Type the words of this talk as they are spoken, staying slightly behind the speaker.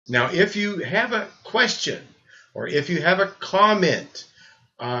Now, if you have a question or if you have a comment,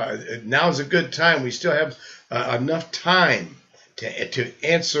 now's a good time. We still have enough time to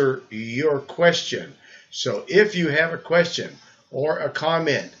answer your question. So if you have a question or a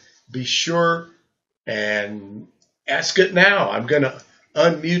comment, be sure and ask it now. I'm going to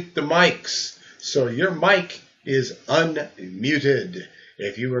unmute the mics. So your mic is unmuted.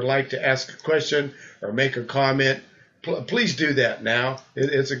 If you would like to ask a question or make a comment, please do that now.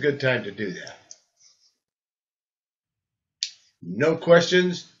 It's a good time to do that. No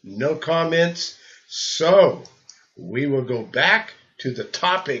questions, no comments. So we will go back to the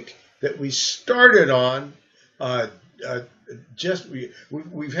topic that we started on. Uh, uh,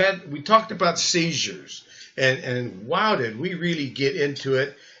 we talked about seizures, and wow, did we really get into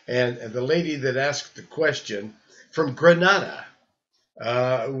it? And the lady that asked the question from Granada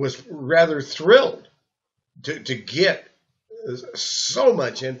was rather thrilled to get so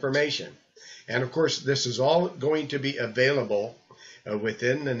much information. And of course, this is all going to be available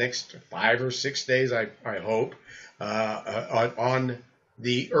within the next 5 or 6 days, I hope, on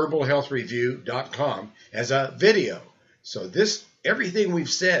the herbalhealthreview.com as a video. So this, everything we've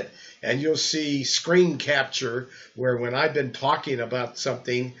said, and you'll see screen capture where when I've been talking about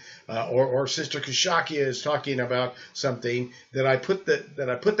something, or Sister Kashakia is talking about something, that I put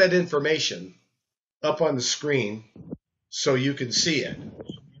that information up on the screen so you can see it.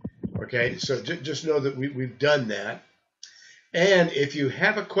 Okay, so just know that we've done that. And if you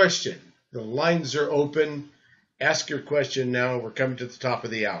have a question, the lines are open. Ask your question now. We're coming to the top of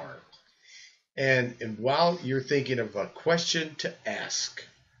the hour. And while you're thinking of a question to ask,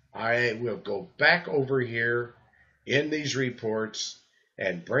 I will go back over here in these reports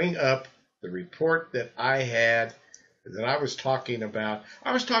and bring up the report that I had that I was talking about.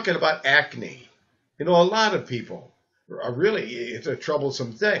 I was talking about acne. You know, a lot of people are really, it's a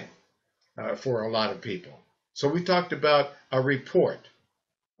troublesome thing for a lot of people. So we talked about a report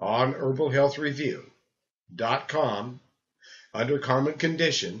on herbalhealthreview.com under common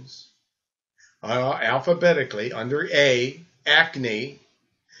conditions, alphabetically under A, acne.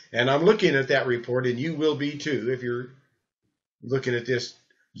 And I'm looking at that report, and you will be too if you're looking at this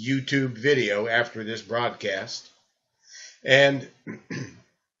YouTube video after this broadcast. And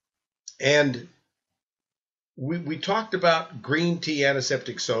we talked about green tea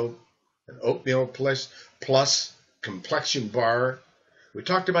antiseptic soap, an oatmeal plus complexion bar. We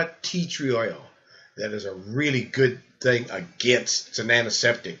talked about tea tree oil. That is a really good thing against, it's an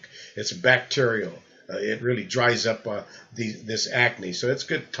antiseptic. It's bacterial. It really dries up this acne. So it's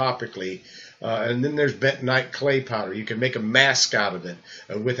good topically. And then there's bentonite clay powder. You can make a mask out of it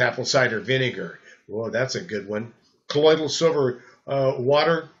with apple cider vinegar. Whoa, that's a good one. Colloidal silver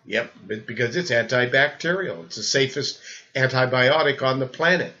water, yep, because it's antibacterial. It's the safest antibiotic on the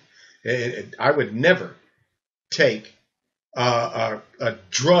planet. I would never take a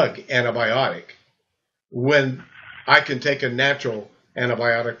drug antibiotic when I can take a natural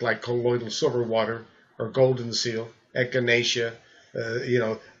antibiotic like colloidal silver water or golden seal, echinacea.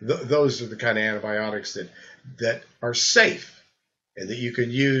 Those are the kind of antibiotics that are safe and that you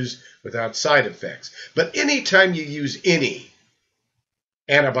can use without side effects. But anytime you use any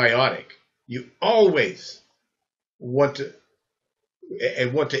antibiotic, you always want to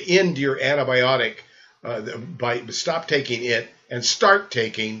end your antibiotic by stop taking it and start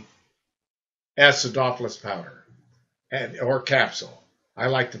taking acidophilus powder or capsule. I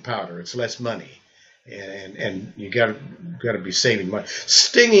like the powder; it's less money, and you got to be saving money.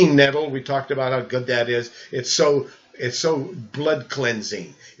 Stinging nettle, we talked about how good that is. It's so blood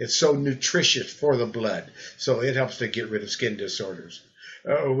cleansing. It's so nutritious for the blood, so it helps to get rid of skin disorders.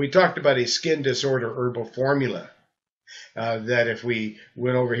 We talked about a skin disorder herbal formula that if we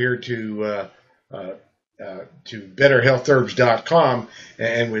went over here to betterhealthherbs.com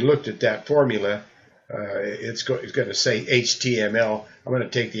and we looked at that formula, it's going to say HTML. I'm going to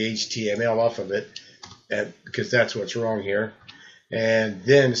take the HTML off of it because that's what's wrong here. And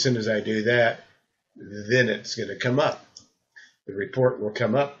then as soon as I do that, then it's going to come up. The report will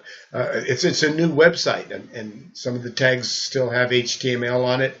come up. It's a new website, and some of the tags still have HTML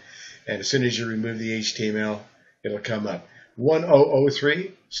on it. And as soon as you remove the HTML, it'll come up.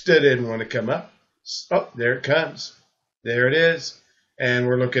 1003 still didn't want to come up. Oh, there it comes. There it is. And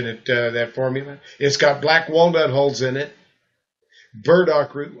we're looking at that formula. It's got black walnut hulls in it.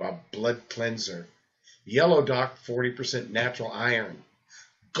 Burdock root, a blood cleanser. Yellow dock, 40% natural iron.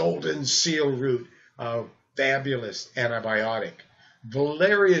 Golden seal root, a fabulous antibiotic.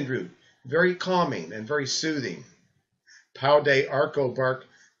 Valerian root, very calming and very soothing. Pau de arco bark,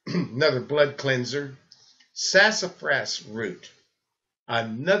 another blood cleanser. Sassafras root,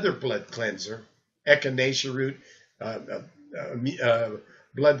 another blood cleanser, echinacea root, uh,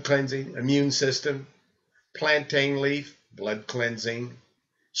 blood cleansing, immune system, plantain leaf, blood cleansing,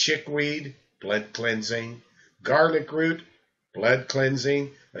 chickweed, blood cleansing, garlic root, blood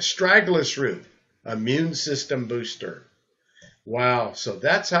cleansing, astragalus root, immune system booster. Wow, so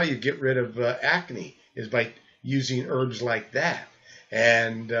that's how you get rid of acne, is by using herbs like that.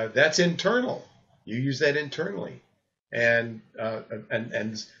 And that's internal. You use that internally. And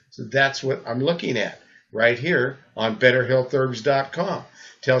so that's what I'm looking at right here on betterhealthherbs.com.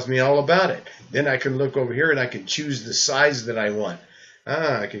 Tells me all about it. Then I can look over here and I can choose the size that I want.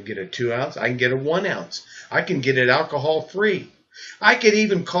 I can get a 2 ounce. I can get a 1 ounce. I can get it alcohol free. I could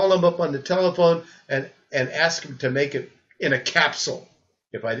even call them up on the telephone and ask them to make it in a capsule,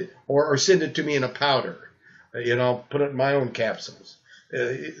 if I did, or send it to me in a powder. Put it in my own capsules.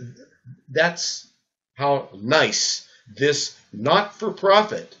 That's how nice this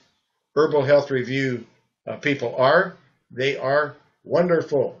not-for-profit Herbal Health Review people are. They are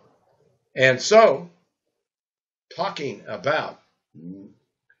wonderful. And so, talking about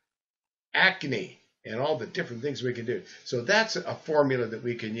acne and all the different things we can do. So that's a formula that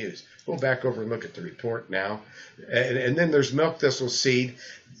we can use. Go back over and look at the report now. And then there's milk thistle seed.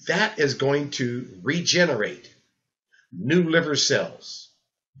 That is going to regenerate new liver cells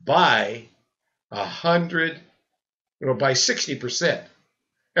by 60%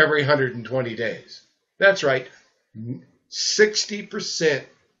 every 120 days. That's right. 60%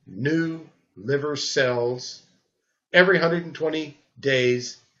 new liver cells every 120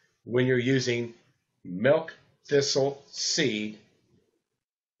 days when you're using milk thistle seed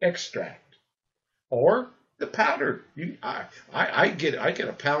extract or the powder. I get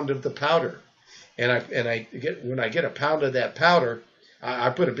a pound of the powder, and when I get a pound of that powder,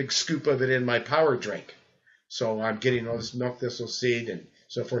 I put a big scoop of it in my power drink. So I'm getting all this milk thistle seed and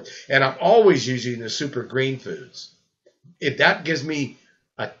so forth, and I'm always using the super green foods. That gives me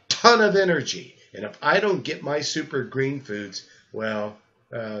a ton of energy, and if I don't get my super green foods, well,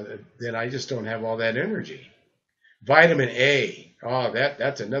 then I just don't have all that energy. Vitamin A,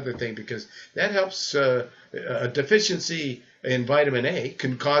 that's another thing, because that helps. A deficiency in vitamin A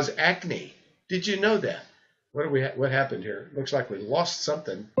can cause acne. Did you know that? What happened here? Looks like we lost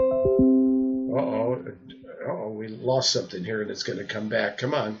something. We lost something here, and it's going to come back.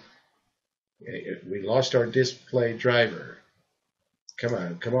 Come on. We lost our display driver.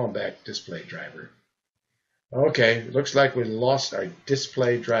 Come on back, display driver. Okay, looks like we lost our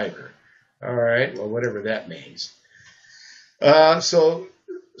display driver. All right, well, whatever that means. So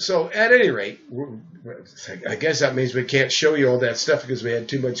at any rate, I guess that means we can't show you all that stuff because we had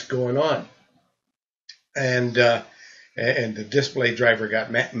too much going on. And the display driver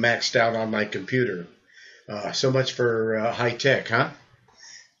got maxed out on my computer. So much for high tech, huh?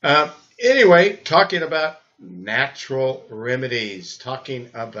 Anyway, talking about natural remedies, talking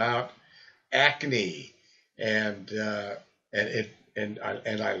about acne, and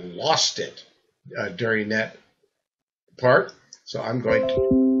I lost it during that part, so I'm going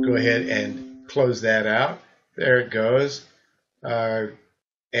to go ahead and close that out. There it goes,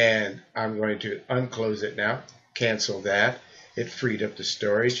 and I'm going to unclose it now. Cancel that. It freed up the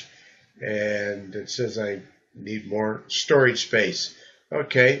storage, and it says I need more storage space.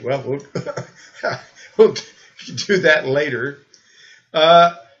 Okay, well, we'll do that later.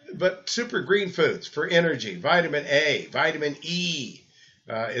 But super green foods for energy, vitamin A, vitamin E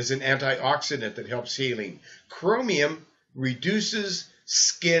is an antioxidant that helps healing. Chromium reduces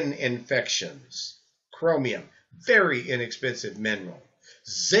skin infections. Chromium, very inexpensive mineral.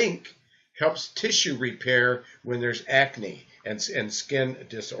 Zinc helps tissue repair when there's acne and skin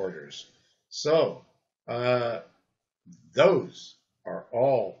disorders. So those are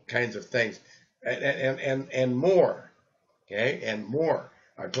all kinds of things, and more. Okay, and more.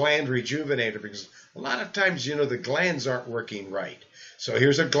 A gland rejuvenator, because a lot of times, the glands aren't working right. So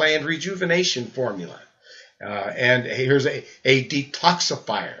here's a gland rejuvenation formula. And here's a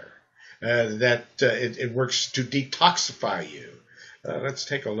detoxifier that it works to detoxify you. Let's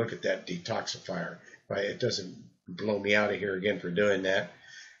take a look at that detoxifier. It doesn't blow me out of here again for doing that.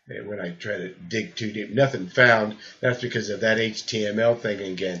 When I try to dig too deep, nothing found. That's because of that HTML thing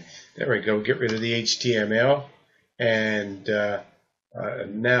again. There we go. Get rid of the HTML. And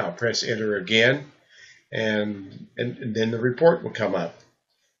now press enter again. And then the report will come up.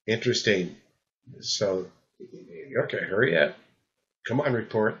 Interesting. So, okay, hurry up. Come on,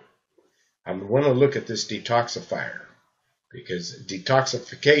 report. I want to look at this detoxifier, because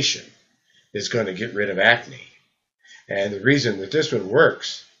detoxification is going to get rid of acne. And the reason that this one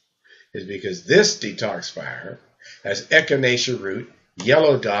works is because this detoxifier has echinacea root,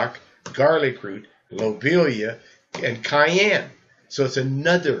 yellow dock, garlic root, lobelia, and cayenne. So it's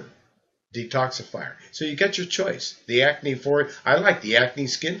another detoxifier. So you got your choice. The acne I like the acne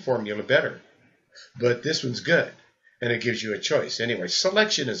skin formula better, but this one's good, and it gives you a choice. Anyway,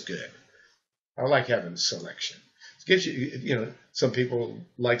 selection is good. I like having selection. It gives you, some people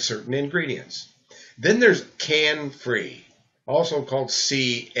like certain ingredients. Then there's can-free, also called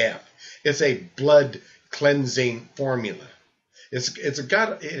CF. It's a blood cleansing formula.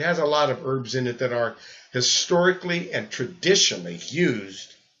 It has a lot of herbs in it that are historically and traditionally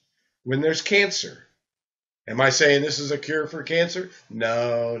used when there's cancer. Am I saying this is a cure for cancer?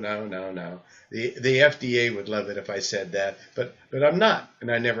 No, no, no, no. The FDA would love it if I said that, but I'm not, and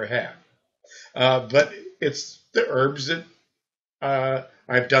I never have. But it's the herbs that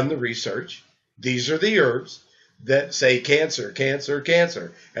I've done the research. These are the herbs that say cancer, cancer,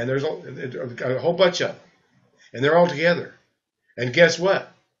 cancer, and there's a whole bunch of them, and they're all together. And guess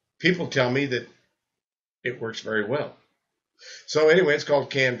what? People tell me that it works very well. So anyway, it's called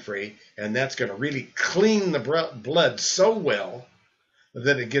can-free, and that's going to really clean the blood so well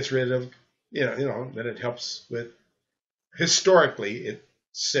that it gets rid of, that it helps with, historically, it's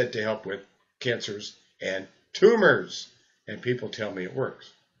said to help with cancers and tumors, and people tell me it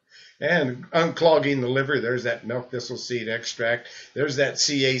works. And unclogging the liver, there's that milk thistle seed extract. There's that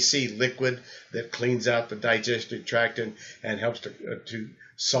CAC liquid that cleans out the digestive tract and helps to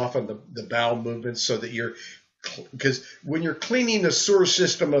soften the bowel movements so that because when you're cleaning the sewer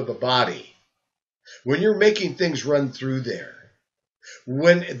system of the body, when you're making things run through there,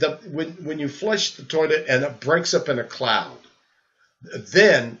 when you flush the toilet and it breaks up in a cloud,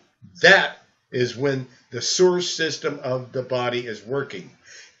 then that is when the sewer system of the body is working.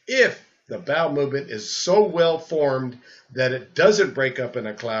 If the bowel movement is so well formed that it doesn't break up in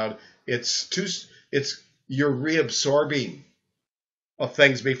a cloud, you're reabsorbing of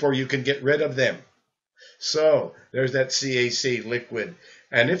things before you can get rid of them. So there's that CAC liquid,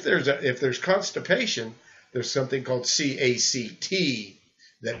 and if there's constipation, there's something called CACT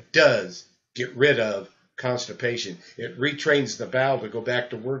that does get rid of constipation. It retrains the bowel to go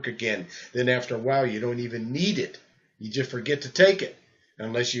back to work again. Then after a while, you don't even need it. You just forget to take it,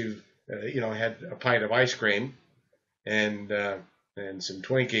 unless you've had a pint of ice cream and some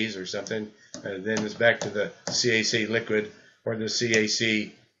Twinkies or something. Then it's back to the CAC liquid or the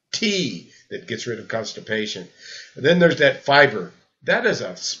CAC tea that gets rid of constipation. And then there's that fiber. That is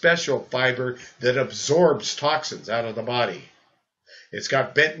a special fiber that absorbs toxins out of the body. It's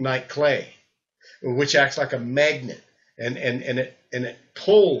got bentonite clay, which acts like a magnet, and it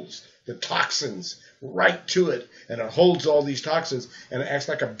pulls the toxins right to it, and it holds all these toxins, and it acts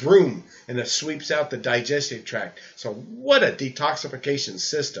like a broom, and it sweeps out the digestive tract. So what a detoxification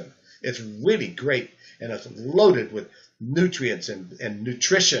system. It's really great, and it's loaded with nutrients and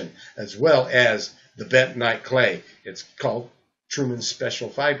nutrition, as well as the bentonite clay. It's called Truman Special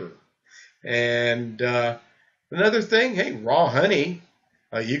Fiber. And another thing, hey, raw honey.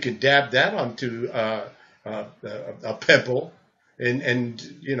 You can dab that onto a pimple, and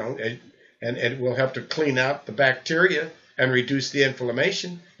it will help to clean out the bacteria and reduce the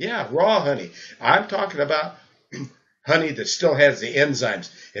inflammation. Yeah, raw honey. I'm talking about honey that still has the enzymes.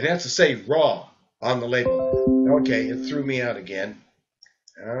 It has to say raw on the label. Okay, it threw me out again.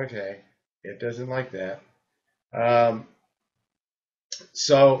 Okay, it doesn't like that.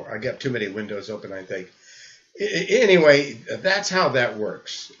 So I got too many windows open, I think. Anyway, that's how that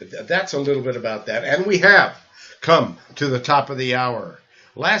works. That's a little bit about that. And we have come to the top of the hour.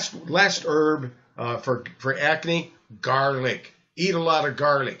 Last herb for acne, garlic. Eat a lot of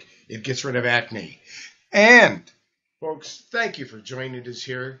garlic. It gets rid of acne. And, folks, thank you for joining us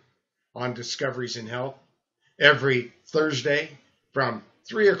here on Discoveries in Health every Thursday from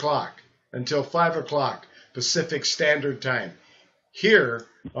 3 o'clock until 5 o'clock Pacific Standard Time here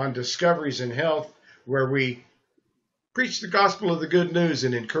on Discoveries in Health, where we preach the gospel of the good news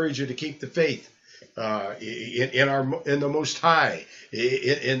and encourage you to keep the faith in the Most High,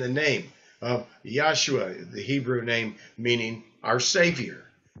 in the name of Yahshua, the Hebrew name meaning our Savior.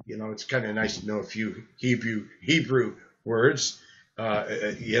 It's kind of nice to know a few Hebrew words,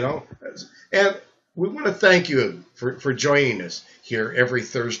 and we want to thank you for joining us here every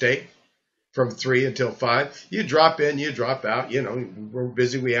Thursday from 3 until 5. You drop in, you drop out. We're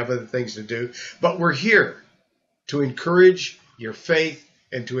busy. We have other things to do. But we're here to encourage your faith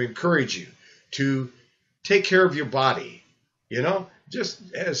and to encourage you to take care of your body.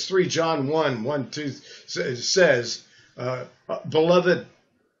 Just as 3 John 1:1-2 says, beloved,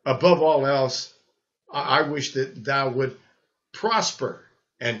 above all else, I wish that thou would prosper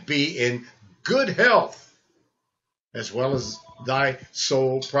and be in good health, as well as thy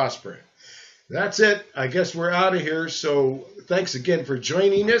soul prospereth. That's it. I guess we're out of here. So thanks again for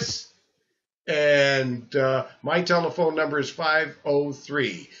joining us. And my telephone number is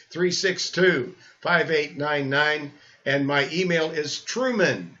 503-362-5899. And my email is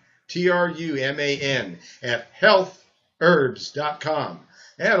Truman, Truman, at healthherbs.com.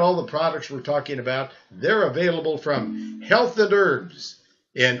 And all the products we're talking about, they're available from Health and Herbs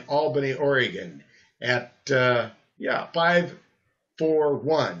in Albany, Oregon at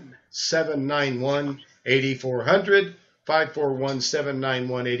 541-791-8400.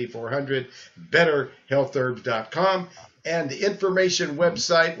 541-791-8400, betterhealthherbs.com, and the information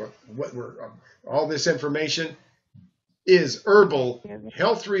website, all this information is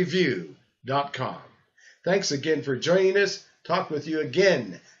herbalhealthreview.com. Thanks again for joining us. Talk with you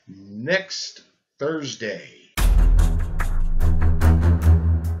again next Thursday.